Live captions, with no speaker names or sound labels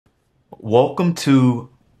Welcome to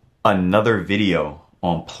another video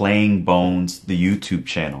on Playing Bones, the YouTube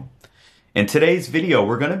channel. In today's video,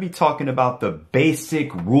 we're going to be talking about the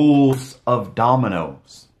basic rules of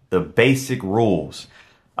dominoes. The basic rules.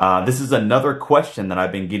 This is another question that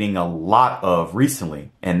I've been getting a lot of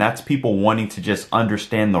recently, and that's people wanting to just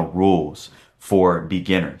understand the rules for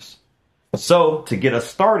beginners. So to get us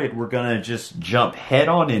started, we're going to just jump head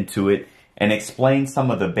on into it and explain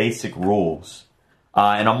some of the basic rules.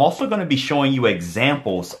 And I'm also going to be showing you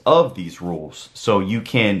examples of these rules so you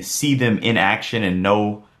can see them in action and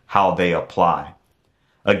know how they apply.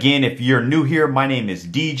 Again, if you're new here, my name is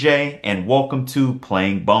DJ and welcome to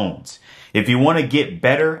Playing Bones. If you want to get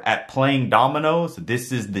better at playing dominoes,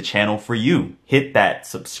 this is the channel for you. Hit that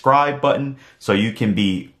subscribe button so you can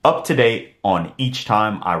be up to date on each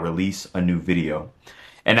time I release a new video.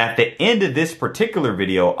 And at the end of this particular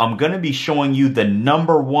video, I'm going to be showing you the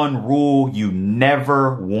 #1 rule you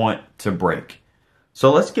never want to break.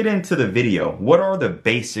 So let's get into the video. What are the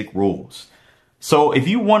basic rules? So if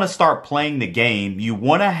you want to start playing the game, you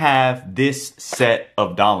want to have this set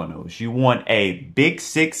of dominoes. You want a big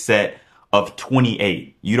 6 set of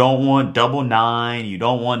 28. You don't want double 9. You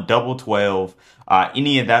don't want double 12.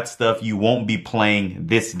 Any of that stuff, you won't be playing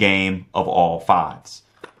this game of all 5s.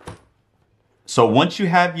 So once you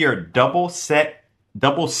have your double 6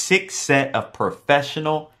 set of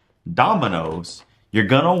professional dominoes, you're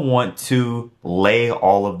going to want to lay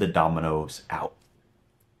all of the dominoes out.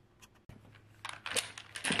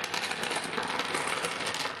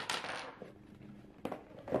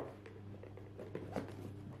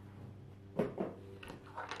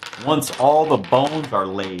 Once all the bones are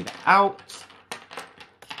laid out,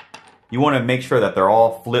 you want to make sure that they're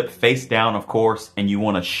all flipped face down, of course, and you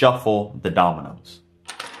want to shuffle the dominoes.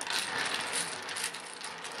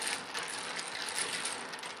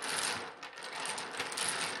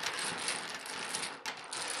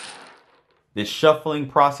 This shuffling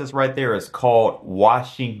process right there is called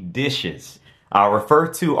washing dishes. Refer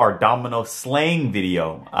to our domino slang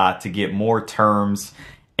video to get more terms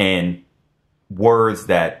and words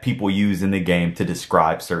that people use in the game to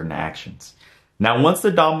describe certain actions. Now, once the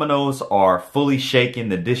dominoes are fully shaken,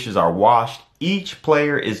 the dishes are washed, each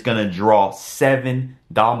player is going to draw 7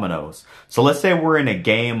 dominoes. So let's say we're in a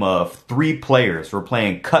game of 3 players. We're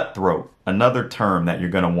playing cutthroat, another term that you're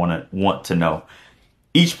going to want to know.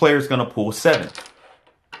 Each player is going to pull 7.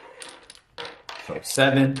 So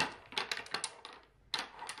 7,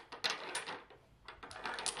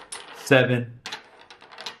 7,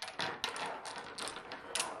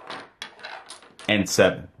 and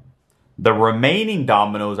 7. The remaining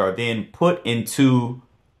dominoes are then put into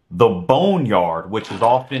the boneyard, which is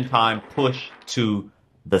oftentimes pushed to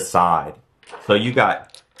the side. So you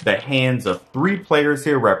got the hands of 3 players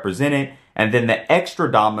here represented, and then the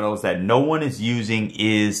extra dominoes that no one is using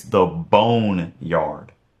is the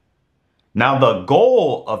boneyard. Now the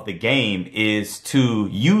goal of the game is to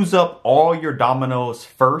use up all your dominoes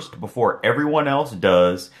first before everyone else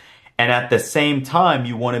does. And at the same time,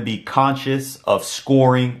 you want to be conscious of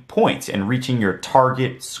scoring points and reaching your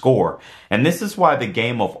target score. And this is why the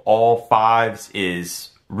game of all 5s is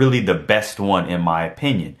really the best one, in my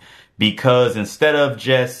opinion. Because instead of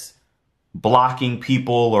just blocking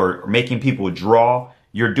people or making people draw,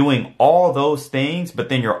 you're doing all those things, but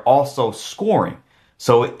then you're also scoring.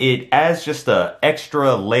 So it adds just an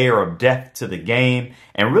extra layer of depth to the game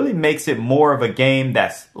and really makes it more of a game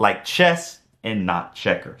that's like chess and not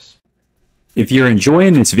checkers. If you're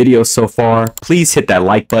enjoying this video so far, please hit that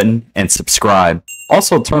like button and subscribe.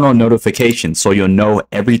 Also turn on notifications so you'll know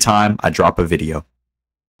every time I drop a video.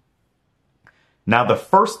 Now the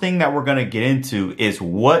first thing that we're going to get into is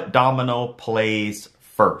what domino plays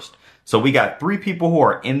first. So we got 3 people who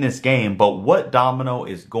are in this game, but what domino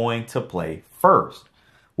is going to play first?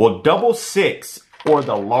 Well, double 6 or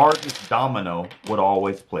the largest domino would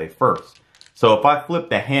always play first. So if I flip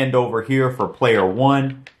the hand over here for player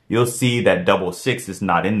 1, you'll see that double 6 is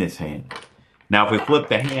not in this hand. Now, if we flip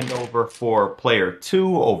the hand over for player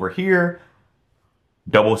 2 over here,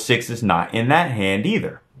 double 6 is not in that hand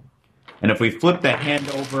either. And if we flip the hand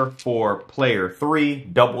over for player 3,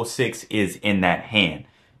 double 6 is in that hand.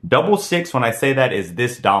 Double 6, when I say that, is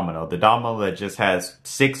this domino, the domino that just has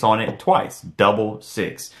 6 on it twice, double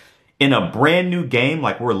 6. In a brand new game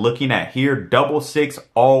like we're looking at here, double 6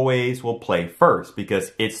 always will play first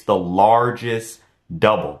because it's the largest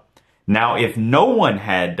double. Now, if no one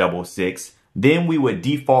had double 6, then we would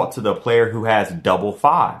default to the player who has double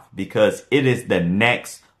 5 because it is the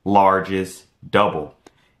next largest double.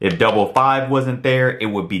 If double 5 wasn't there, it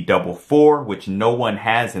would be double 4, which no one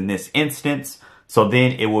has in this instance. So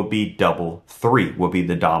then it would be double 3 would be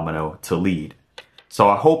the domino to lead. So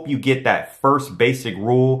I hope you get that first basic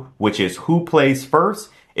rule, which is who plays first.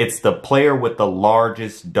 It's the player with the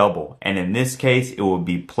largest double. And in this case, it would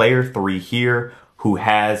be player 3 here who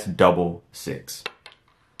has double 6.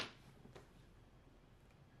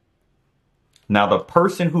 Now the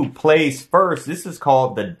person who plays first, this is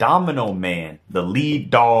called the domino man, the lead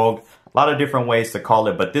dog, a lot of different ways to call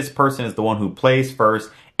it, but this person is the one who plays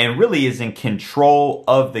first and really is in control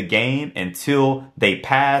of the game until they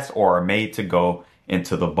pass or are made to go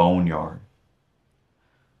into the boneyard.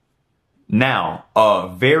 Now, a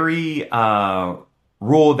very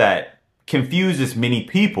rule that confuses many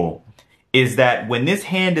people is that when this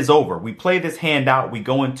hand is over, we play this hand out, we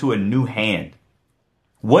go into a new hand.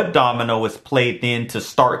 What domino is played then to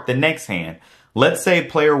start the next hand? Let's say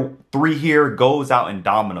player 3 here goes out in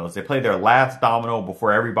dominoes. They play their last domino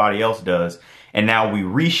before everybody else does. And now we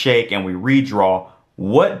reshake and we redraw.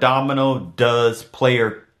 What domino does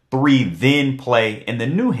player 3 then play in the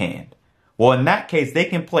new hand? Well, in that case, they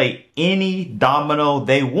can play any domino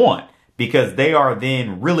they want because they are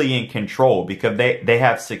then really in control because they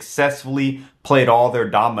have successfully played all their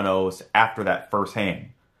dominoes after that first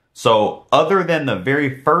hand. So other than the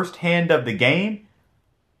very first hand of the game,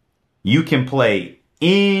 you can play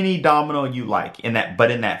any domino you like but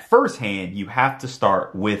in that first hand, you have to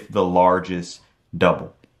start with the largest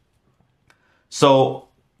double. So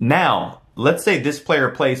now let's say this player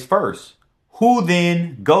plays first. Who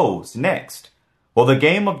then goes next? Well, the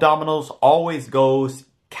game of dominoes always goes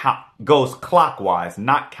clockwise,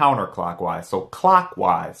 not counterclockwise. So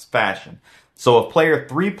clockwise fashion. So if player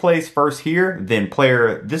 3 plays first here, then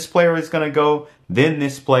this player is going to go, then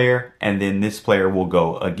this player, and then this player will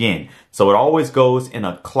go again. So it always goes in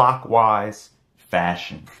a clockwise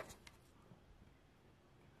fashion.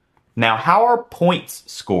 Now, how are points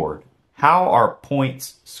scored? How are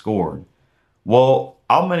points scored? Well,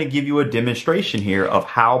 I'm going to give you a demonstration here of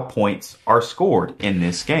how points are scored in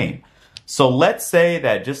this game. So let's say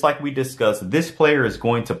that just like we discussed, this player is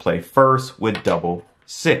going to play first with double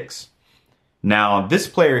 6. Now, this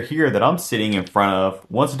player here that I'm sitting in front of,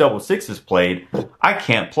 once double 6 is played, I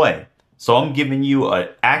can't play. So I'm giving you an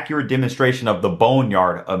accurate demonstration of the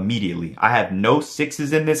boneyard immediately. I have no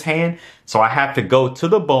 6s in this hand, so I have to go to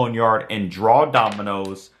the boneyard and draw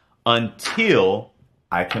dominoes until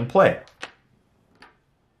I can play.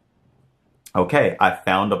 Okay, I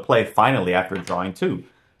found a play finally after drawing 2.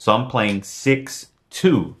 So I'm playing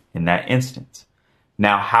 6-2 in that instance.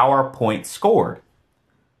 Now, how are points scored?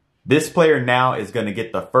 This player now is going to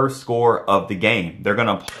get the first score of the game. They're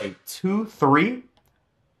going to play 2-3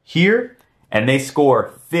 here, and they score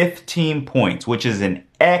 15 points, which is an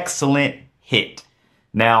excellent hit.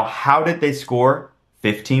 Now, how did they score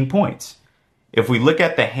 15 points? If we look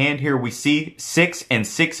at the hand here, we see 6 and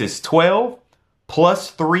 6 is 12,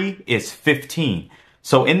 plus 3 is 15.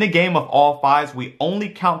 So in the game of all fives, we only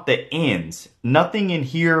count the ends. Nothing in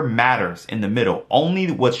here matters in the middle. Only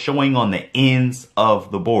what's showing on the ends of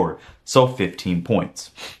the board. So 15 points.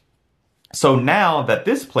 So now that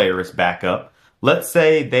this player is back up, let's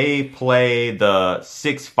say they play the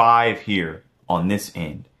 6-5 here on this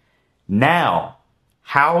end. Now,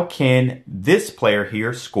 how can this player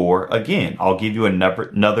here score again? I'll give you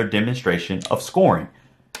another demonstration of scoring.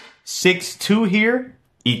 6-2 here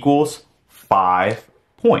equals 5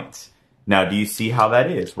 points. Now, do you see how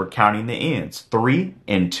that is? We're counting the ends. 3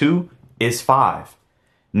 and 2 is 5.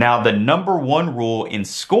 Now, the number 1 rule in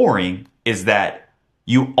scoring is that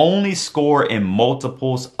you only score in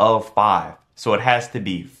multiples of 5. So it has to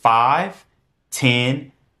be 5,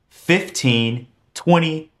 10, 15,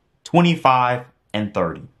 20, 25, and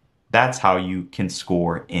 30. That's how you can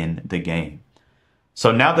score in the game.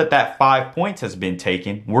 So now that 5 points has been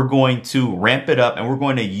taken, we're going to ramp it up and we're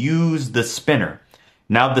going to use the spinner.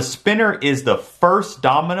 Now, the spinner is the first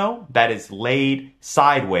domino that is laid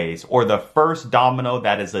sideways, or the first domino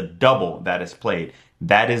that is a double that is played.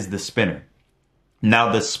 That is the spinner.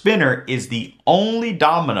 Now, the spinner is the only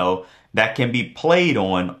domino that can be played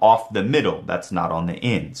on off the middle. That's not on the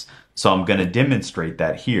ends. So I'm going to demonstrate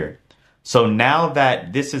that here. So now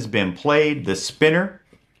that this has been played, the spinner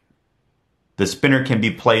can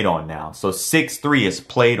be played on now. So 6-3 is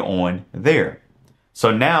played on there. So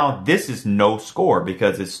now this is no score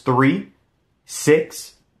because it's 3,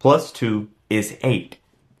 6 plus 2 is 8.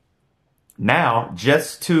 Now,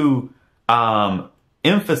 just to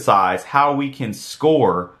emphasize how we can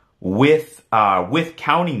score with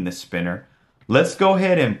counting the spinner, let's go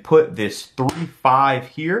ahead and put this 3-5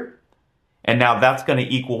 here. And now that's going to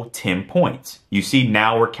equal 10 points. You see,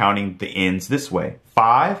 now we're counting the ends this way.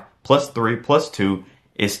 5 plus 3 plus 2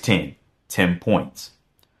 is 10. 10 points.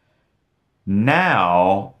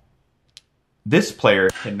 Now, this player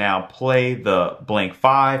can now play the blank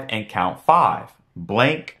 5 and count 5.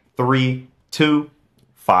 Blank, 3, 2,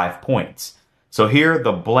 5 points. So here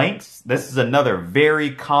the blanks, this is another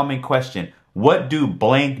very common question. What do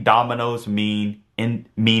blank dominoes mean in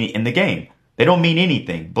the game? They don't mean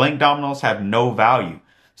anything. Blank dominoes have no value.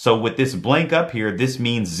 So with this blank up here, this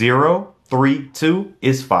means 0, 3, 2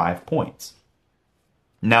 is 5 points.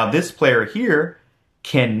 Now this player here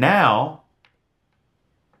can now,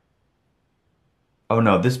 oh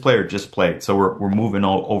no, this player just played. So we're moving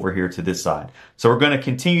over here to this side. So we're going to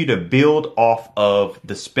continue to build off of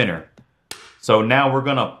the spinner. So now we're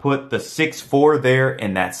going to put the 6, 4 there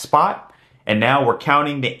in that spot. And now we're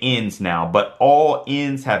counting the ends now, but all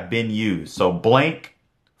ends have been used. So blank,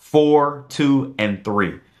 4, 2, and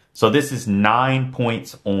 3. So this is 9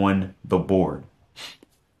 points on the board.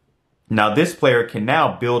 Now this player can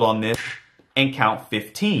now build on this and count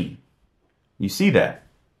 15. You see that?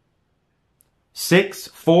 6,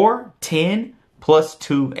 4, 10, plus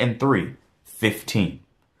 2 and 3, 15.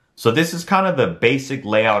 So this is kind of the basic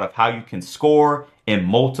layout of how you can score in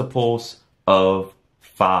multiples of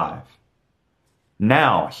 5.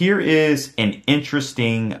 Now, here is an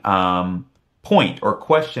interesting point or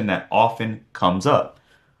question that often comes up.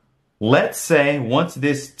 Let's say once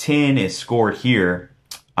this 10 is scored here,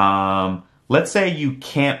 let's say you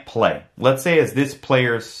can't play. Let's say as this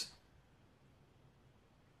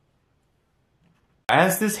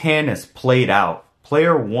hand is played out,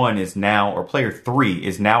 player 1 is now, or player 3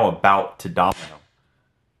 is now about to domino.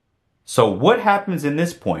 So what happens in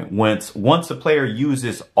this point once a player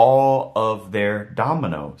uses all of their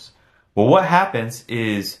dominoes? Well, what happens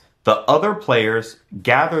is the other players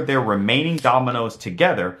gather their remaining dominoes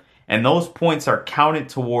together, and those points are counted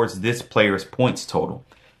towards this player's points total.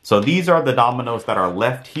 So these are the dominoes that are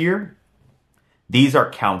left here. These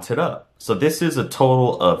are counted up. So this is a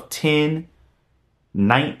total of 10,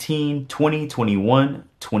 19, 20, 21,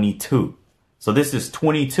 22. So this is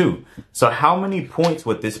 22. So how many points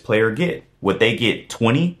would this player get? Would they get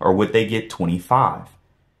 20 or would they get 25?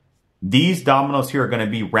 These dominoes here are going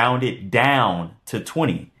to be rounded down to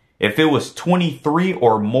 20. If it was 23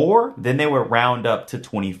 or more, then they would round up to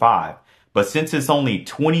 25. But since it's only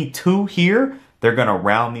 22 here, they're going to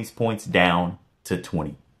round these points down to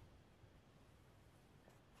 20.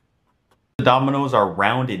 The dominoes are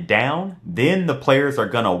rounded down, then the players are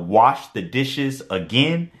going to wash the dishes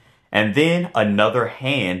again, and then another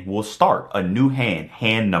hand will start, a new hand,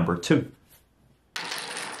 hand number 2.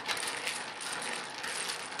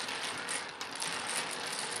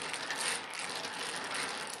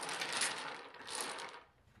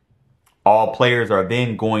 All players are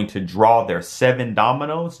then going to draw their 7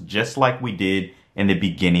 dominoes, just like we did in the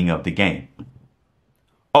beginning of the game.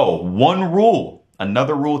 Oh, one rule,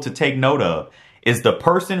 another rule to take note of, is the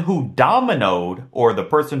person who dominoed, or the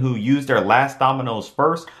person who used their last dominoes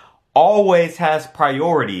first, always has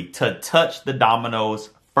priority to touch the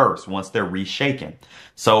dominoes first once they're reshaken.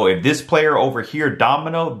 So if this player over here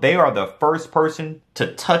dominoed, they are the first person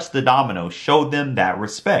to touch the domino, show them that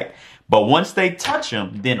respect. But once they touch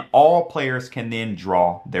them, then all players can then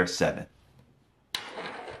draw their 7.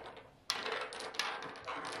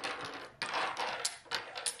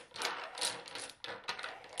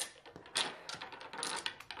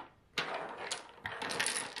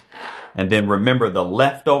 And then remember, the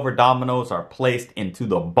leftover dominoes are placed into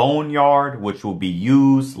the boneyard, which will be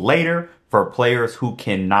used later for players who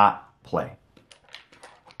cannot play.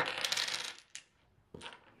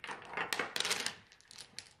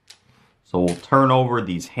 So we'll turn over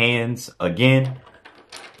these hands again.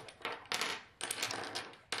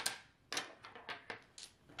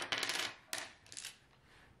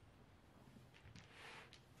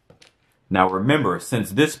 Now remember,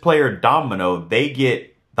 since this player dominoed, they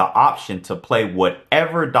get the option to play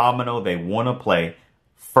whatever domino they want to play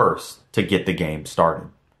first to get the game started.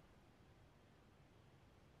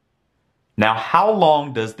 Now, how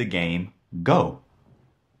long does the game go?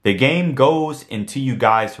 The game goes until you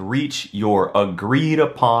guys reach your agreed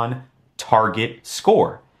upon target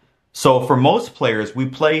score. So for most players, we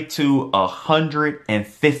play to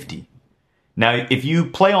 150. Now, if you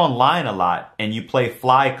play online a lot and you play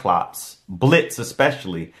Flyclops, Blitz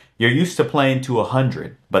especially, you're used to playing to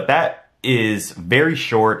 100. But that is very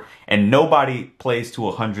short and nobody plays to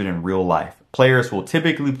 100 in real life. Players will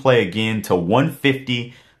typically play again to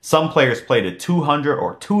 150. Some players play to 200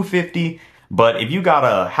 or 250. But if you got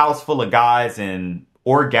a house full of guys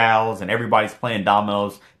or gals and everybody's playing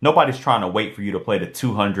dominoes, nobody's trying to wait for you to play to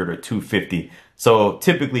 200 or 250. So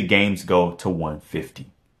typically games go to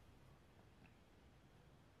 150.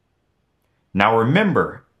 Now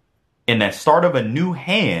remember, in the start of a new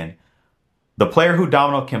hand, the player who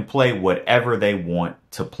domino can play whatever they want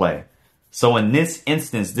to play. So in this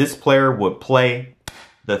instance, this player would play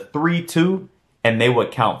the 3-2 and they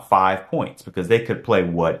would count 5 points because they could play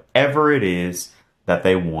whatever it is that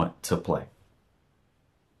they want to play.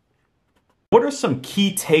 What are some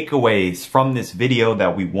key takeaways from this video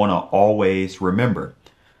that we want to always remember?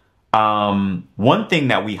 One thing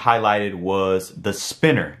that we highlighted was the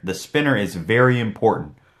spinner. The spinner is very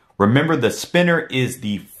important. Remember, the spinner is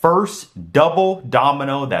the first double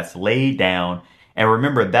domino that's laid down. And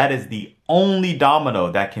remember, that is the only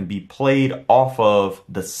domino that can be played off of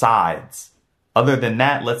the sides. Other than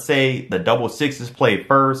that, let's say the double 6 is played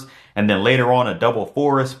first, and then later on a double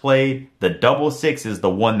 4 is played. The double 6 is the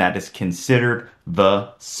one that is considered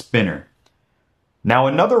the spinner. Now,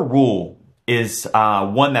 another rule is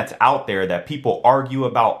one that's out there that people argue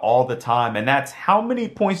about all the time, and that's how many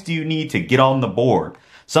points do you need to get on the board?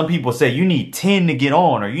 Some people say you need 10 to get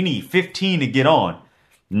on, or you need 15 to get on.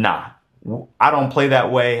 Nah, I don't play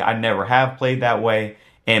that way. I never have played that way.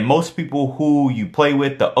 And most people who you play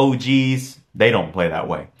with, the OGs, they don't play that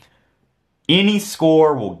way. Any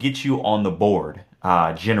score will get you on the board,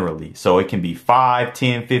 generally. So it can be 5,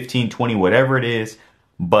 10, 15, 20, whatever it is.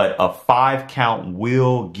 But a 5 count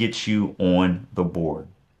will get you on the board.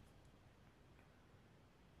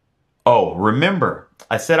 Oh, remember,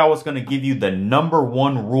 I said I was going to give you the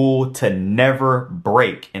 #1 rule to never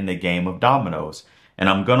break in the game of dominoes. And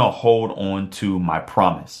I'm going to hold on to my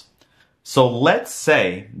promise. So let's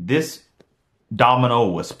say this domino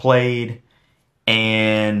was played.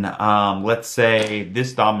 And let's say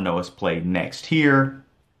this domino is played next here.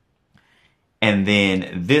 And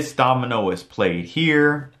then this domino is played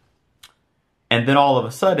here. And then all of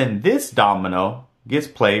a sudden, this domino gets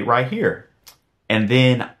played right here. And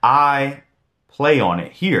then I play on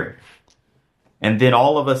it here. And then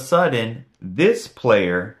all of a sudden, this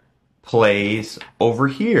player plays over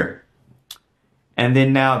here. And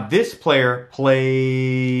then now this player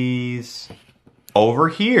plays over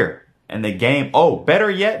here. And the game, oh, better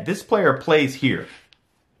yet, this player plays here.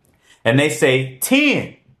 And they say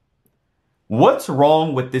 10. What's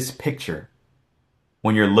wrong with this picture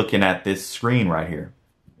when you're looking at this screen right here?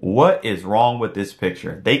 What is wrong with this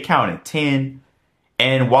picture? They counted 10.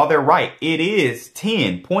 And while they're right, it is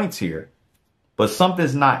 10 points here. But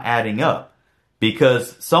something's not adding up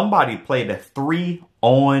because somebody played a 3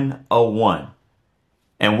 on a 1.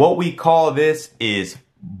 And what we call this is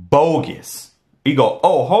bogus. You go,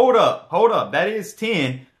 oh, hold up. That is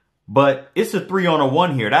 10, but it's a 3 on a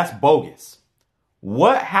 1 here. That's bogus.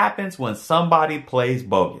 What happens when somebody plays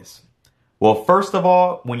bogus? Well, first of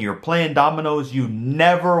all, when you're playing dominoes, you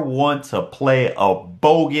never want to play a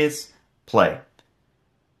bogus play.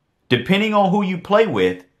 Depending on who you play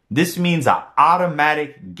with, this means an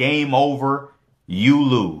automatic game over, you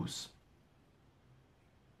lose.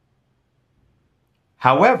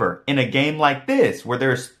 However, in a game like this, where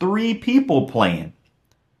there's 3 people playing,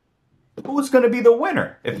 who's going to be the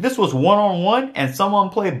winner? If this was 1-on-1 and someone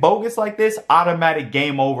played bogus like this, automatic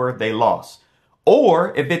game over, they lost.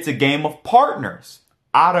 Or if it's a game of partners,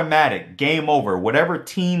 automatic game over. Whatever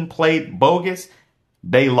team played bogus,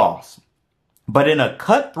 they lost. But in a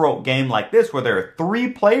cutthroat game like this, where there are 3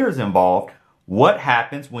 players involved, what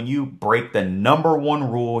happens when you break the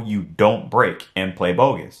 #1 rule you don't break and play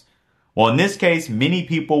bogus? Well, in this case, many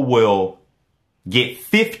people will get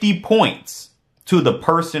 50 points to the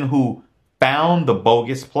person who found the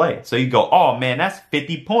bogus play. So you go, oh man, that's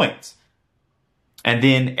 50 points. And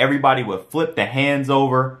then everybody would flip the hands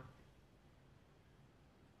over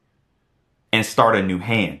and start a new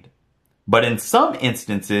hand. But in some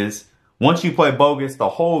instances, once you play bogus, the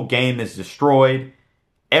whole game is destroyed.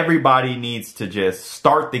 Everybody needs to just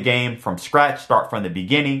start the game from scratch, start from the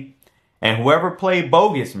beginning. And whoever played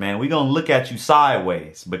bogus, man, we're going to look at you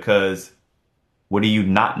sideways because what, do you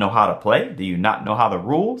not know how to play? Do you not know how the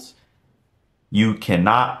rules? You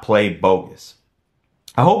cannot play bogus.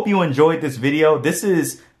 I hope you enjoyed this video. This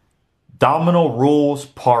is Domino Rules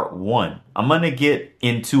Part 1. I'm going to get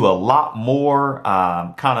into a lot more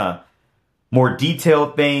kind of more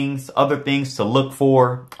detailed things, other things to look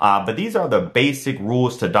for. But these are the basic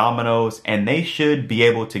rules to dominoes, and they should be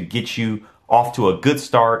able to get you off to a good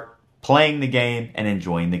start playing the game and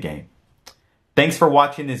enjoying the game. Thanks for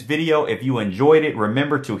watching this video. If you enjoyed it,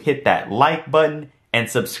 remember to hit that like button and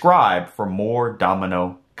subscribe for more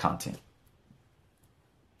domino content.